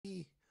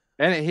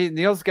And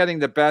Neil's getting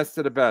the best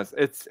of the best.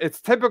 It's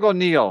typical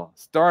Neil.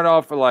 Start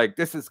off with like,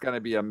 this is going to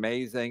be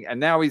amazing. And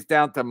now he's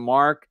down to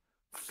Mark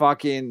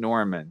fucking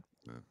Norman.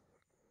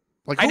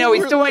 Like, I know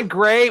he's doing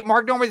great.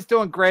 Mark Norman's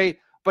doing great,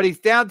 but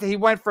he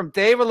went from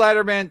David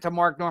Letterman to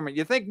Mark Norman.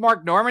 You think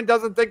Mark Norman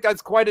doesn't think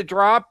that's quite a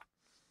drop?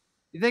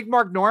 You think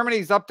Mark Norman,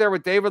 he's up there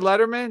with David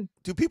Letterman?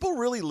 Do people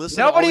really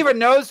listen? Nobody even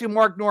knows who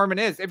Mark Norman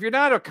is. If you're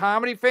not a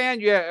comedy fan,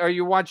 or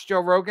you watch Joe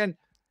Rogan,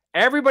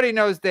 everybody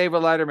knows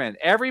David Letterman.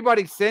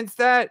 Everybody since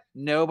that,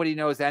 nobody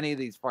knows any of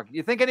these fucking.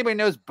 You think anybody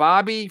knows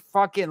Bobby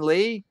fucking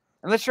Lee?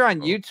 Unless you're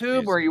on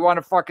YouTube or you want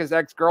to fuck his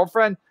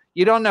ex-girlfriend,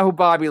 you don't know who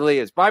Bobby Lee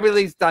is. Bobby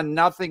Lee's done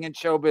nothing in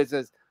show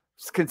business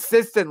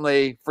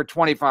consistently for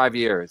 25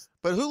 years.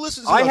 But who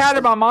listens? I had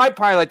him on my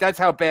pilot. That's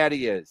how bad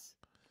he is.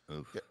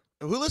 Oof.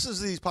 Who listens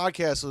to these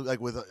podcasts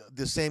like with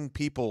the same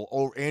people?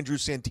 Oh, Andrew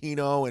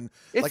Santino and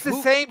it's like, the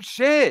same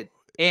shit.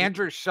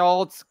 Andrew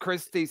Schultz,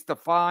 Christy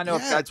Stefano.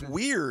 Yeah, that's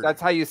weird.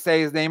 That's how you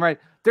say his name, right?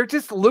 They're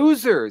just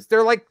losers.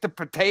 They're like the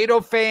potato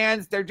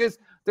fans.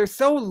 They're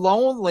so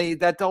lonely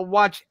that they'll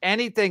watch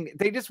anything.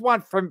 They just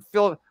want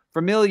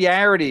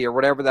familiarity or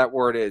whatever that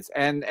word is.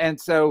 And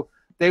so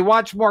they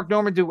watch Mark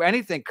Norman do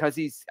anything because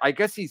I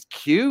guess he's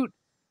cute.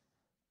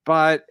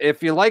 But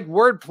if you like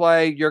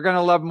wordplay, you're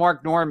gonna love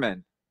Mark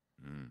Norman.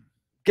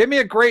 Give me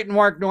a great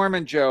Mark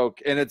Norman joke,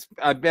 and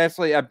I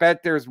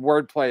bet there's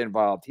wordplay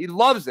involved. He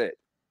loves it.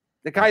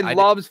 The guy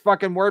loves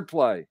fucking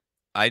wordplay.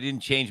 I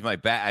didn't change my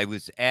back. I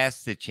was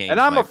asked to change. And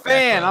I'm a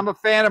fan. Background. I'm a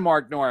fan of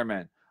Mark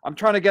Norman. I'm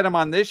trying to get him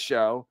on this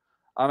show.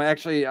 I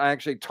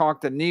actually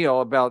talked to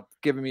Neil about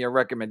giving me a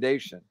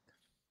recommendation.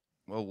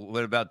 Well,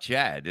 what about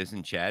Chad?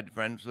 Isn't Chad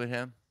friends with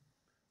him?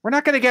 We're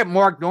not going to get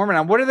Mark Norman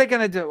on. What are they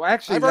going to do?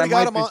 Actually, I've already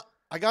got him on.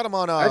 I got him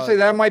on. Actually,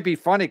 that might be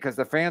funny because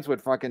the fans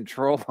would fucking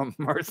troll him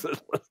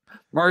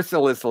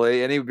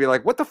mercilessly, and he would be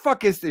like, "What the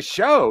fuck is this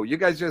show? You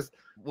guys just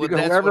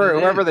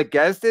whoever the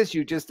guest is,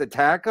 you just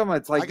attack them."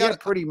 It's like, yeah,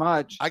 pretty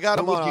much. I got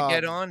him on. Who would you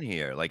get on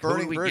here? Like, who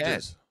do we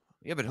Bridges.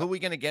 get? Yeah, but who are we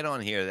going to get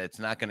on here that's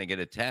not going to get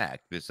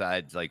attacked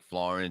besides like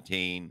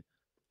Florentine?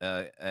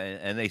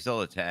 And they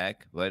still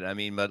attack, but I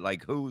mean,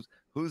 like who's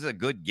a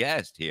good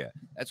guest here?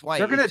 That's why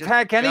they're going to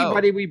attack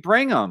anybody we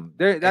bring them.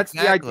 That's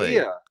exactly.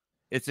 The idea.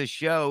 It's a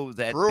show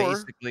that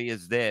basically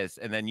is this,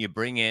 and then you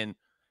bring in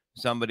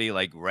somebody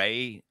like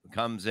Ray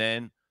comes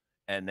in,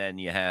 and then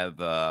you have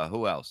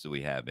who else do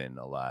we have in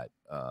a lot?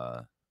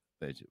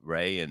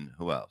 Ray and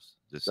who else?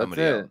 There's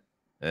somebody else.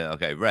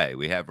 Okay, Ray.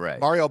 We have Ray.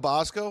 Mario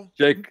Bosco.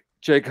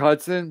 Jake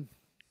Hudson.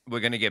 We're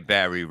gonna get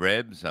Barry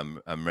Ribs. I'm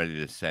ready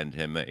to send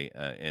him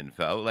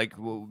info. Like,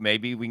 well,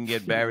 maybe we can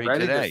get Barry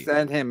ready today. To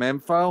send him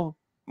info.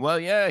 Well,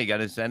 yeah, you got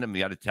to send him.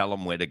 You got to tell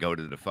him where to go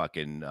to the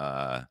fucking,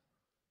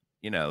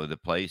 the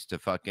place to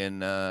fucking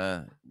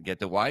get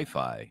the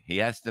Wi-Fi. He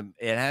has to.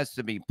 It has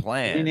to be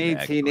planned.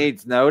 He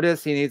needs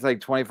notice. He needs like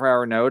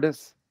 24-hour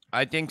notice.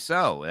 I think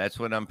so. That's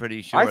what I'm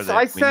pretty sure.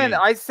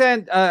 I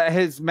sent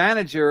his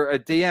manager a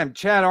DM.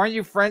 Chad, aren't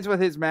you friends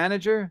with his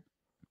manager?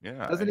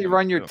 Yeah. Doesn't he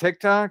run your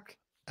TikTok?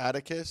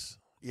 Atticus?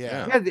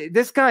 Yeah.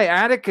 This guy,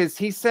 Atticus,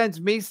 he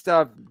sends me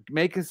stuff,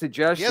 making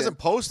suggestions. He hasn't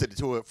posted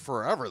to it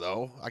forever,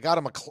 though. I got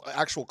him an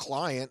actual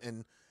client,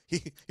 and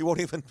he won't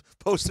even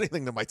post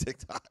anything to my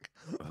TikTok.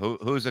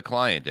 Who's the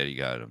client that he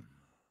got him?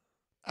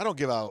 I don't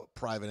give out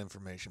private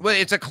information. Well,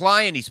 it's a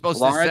client. He's supposed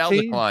to sell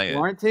the client.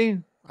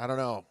 Florentine? I don't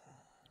know.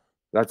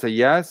 That's a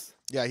yes?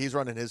 Yeah, he's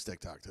running his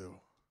TikTok, too.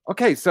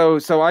 Okay, so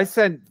I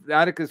sent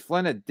Atticus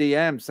Flynn a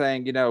DM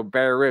saying,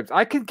 Barry Ribs.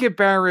 I could give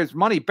Barry Ribs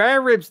money.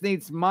 Barry Ribs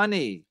needs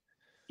money.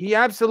 He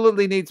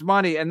absolutely needs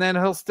money. And then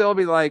he'll still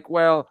be like,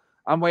 well,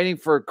 I'm waiting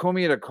for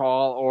Kumi to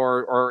call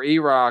or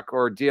E-Rock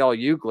or DL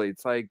Hughley.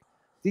 It's like,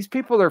 these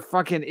people are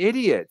fucking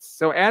idiots.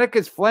 So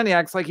Atticus Flynn, he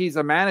acts like he's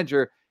a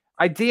manager.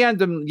 I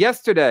DM'd him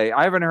yesterday.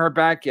 I haven't heard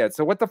back yet.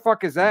 So what the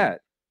fuck is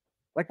that?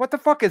 Like, what the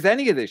fuck is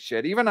any of this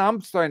shit? Even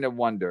I'm starting to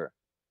wonder.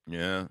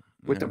 Yeah.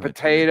 With the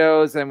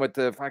potatoes and with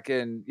the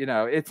fucking,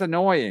 it's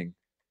annoying.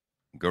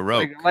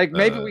 Like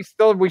maybe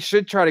we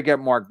should try to get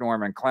Mark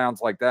Norman,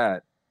 clowns like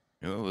that.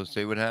 Well, we'll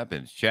see what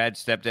happens.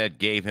 Chad's stepdad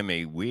gave him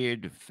a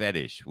weird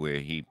fetish where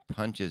he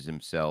punches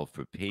himself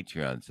for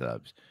Patreon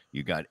subs.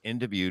 You got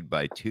interviewed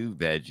by two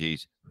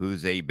veggies.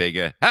 Who's a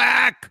bigger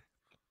hack?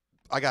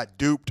 I got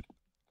duped.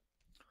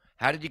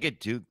 How did you get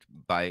duped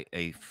by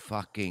a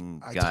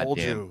fucking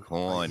goddamn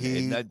corn?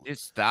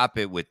 Just stop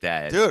it with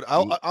that. Dude,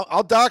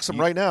 I'll dox him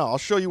right now. I'll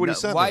show you what he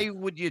sent me. Why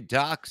would you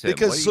dox him?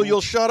 Because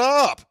you'll shut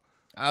up.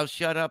 I'll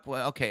shut up.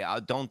 Well, okay,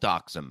 don't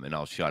dox him, and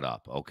I'll shut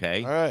up,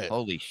 okay? All right.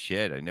 Holy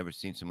shit, I've never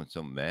seen someone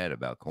so mad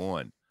about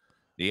corn.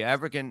 The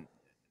African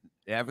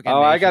Oh, nation,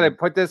 I got to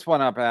put this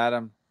one up,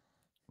 Adam.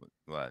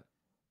 What?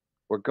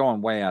 We're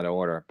going way out of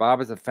order.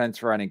 Bob is a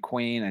fence-riding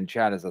queen, and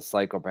Chad is a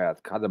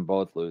psychopath. Cut them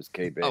both loose,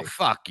 KB. Oh,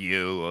 fuck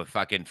you, a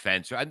fucking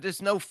fence.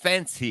 There's no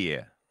fence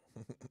here.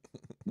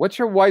 What's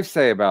your wife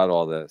say about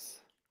all this?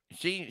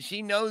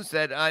 She knows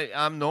that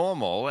I'm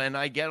normal and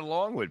I get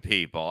along with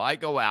people. I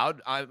go out.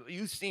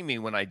 You see me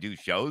when I do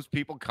shows.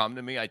 People come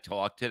to me. I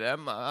talk to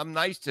them. I'm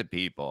nice to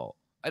people.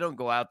 I don't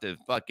go out to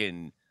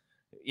fucking,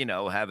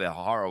 have a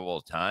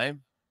horrible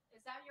time.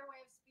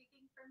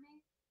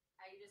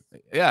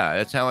 Yeah,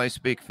 that's how I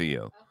speak for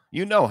you.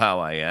 You know how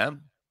I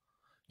am.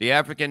 The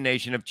African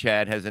nation of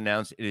Chad has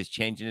announced it is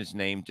changing its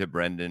name to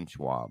Brendan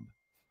Schwab.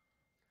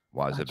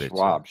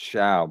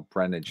 Shaub,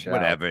 Brennan Shaub.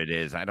 Whatever it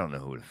is, I don't know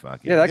who the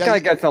fuck. Yeah, that guy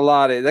gets a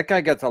lot of. That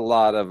guy gets a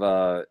lot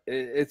of.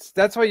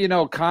 That's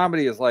why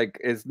comedy is like.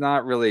 It's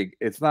not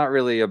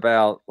really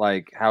about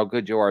like how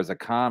good you are as a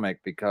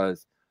comic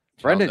because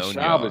Brendan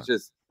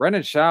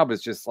Shaub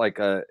is just like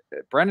a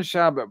Brendan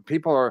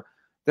Shaub.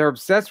 They're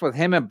obsessed with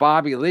him and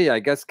Bobby Lee. I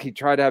guess he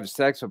tried to have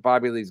sex with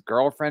Bobby Lee's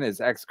girlfriend, his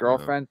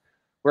ex-girlfriend.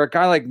 Where a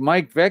guy like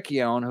Mike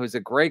Vecchione, who's a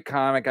great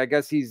comic, I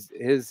guess his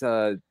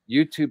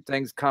YouTube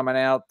thing's coming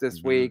out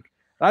this week.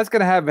 I was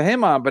gonna have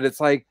him on, but it's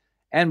like,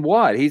 and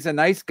what? He's a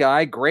nice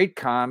guy, great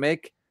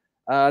comic.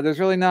 There's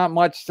really not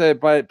much to,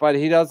 but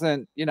he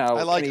doesn't, I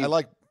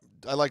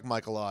like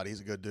Mike a lot.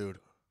 He's a good dude.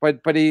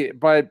 But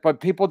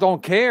people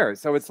don't care.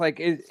 So it's like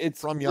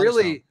it's from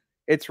really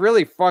it's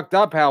really fucked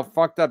up how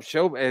fucked up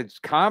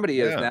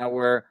comedy is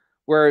now.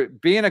 Where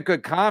being a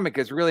good comic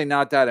is really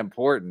not that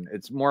important.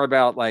 It's more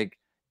about like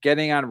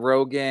getting on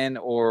Rogan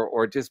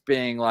or just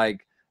being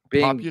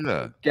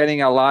popular,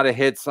 getting a lot of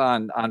hits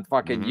on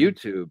fucking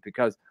YouTube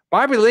because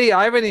Bobby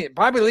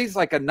Lee's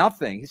like a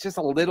nothing. He's just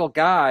a little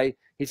guy.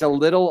 He's a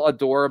little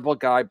adorable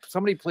guy.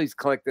 Somebody please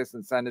click this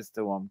and send this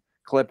to him.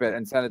 Clip it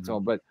and send it to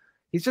him. But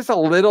he's just a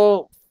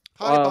little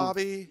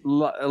Bobby.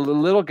 A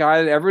little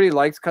guy that everybody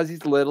likes because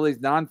he's little.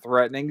 He's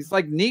non-threatening. He's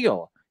like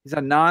Neil. He's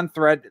a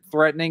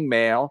non-threatening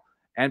male,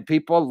 and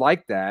people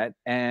like that.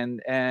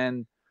 And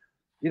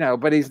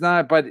but he's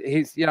not. But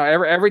he's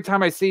every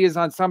time I see he's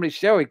on somebody's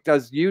show, he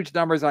does huge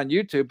numbers on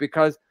YouTube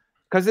because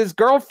his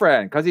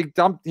girlfriend, because he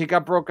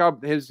got broke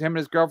up. Him and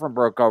his girlfriend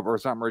broke up or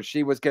something, or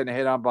she was getting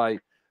hit on by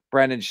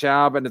Brendan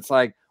Shaub, and it's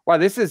like, wow,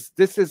 this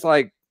is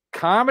like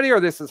comedy or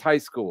this is high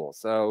school.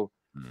 So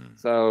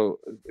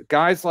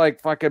guys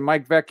like fucking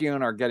Mike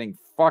Vecchione are getting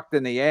fucked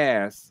in the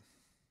ass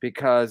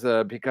because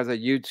of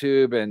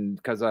YouTube and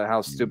because of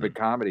how stupid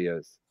comedy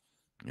is.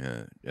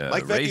 Yeah.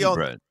 Mike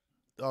Vecchione.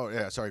 Oh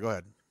yeah, sorry. Go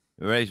ahead.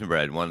 Raisin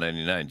Bread,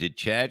 $1.99. Did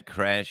Chad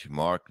crash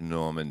Mark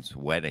Norman's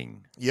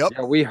wedding? Yep.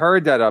 Yeah, we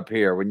heard that up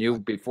here when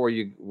you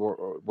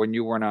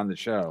weren't on the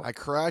show. I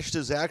crashed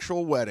his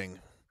actual wedding.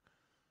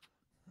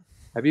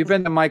 Have you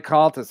been to Mike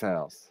Calta's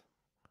house?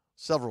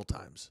 Several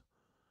times.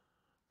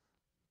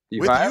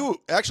 You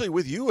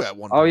with you at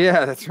one point. Oh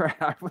yeah, that's right.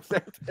 I was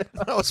there.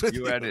 I was with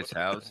you at his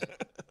house.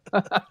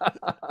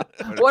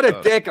 What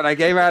a dick! And I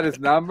gave out his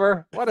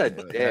number. What a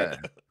dick! Yeah.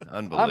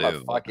 Unbelievable. I'm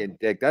a fucking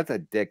dick. That's a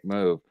dick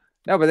move.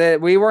 No,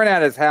 but we weren't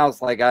at his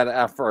house like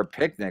for a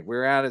picnic. We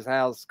were at his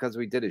house because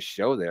we did a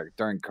show there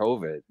during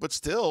COVID. But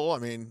still, I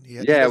mean,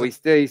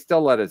 he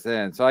still let us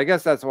in. So I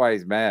guess that's why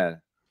he's mad.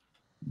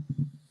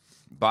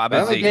 Bob,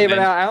 I only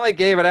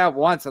gave it out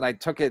once, and I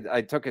took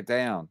it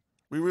down.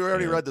 We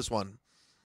already read this one.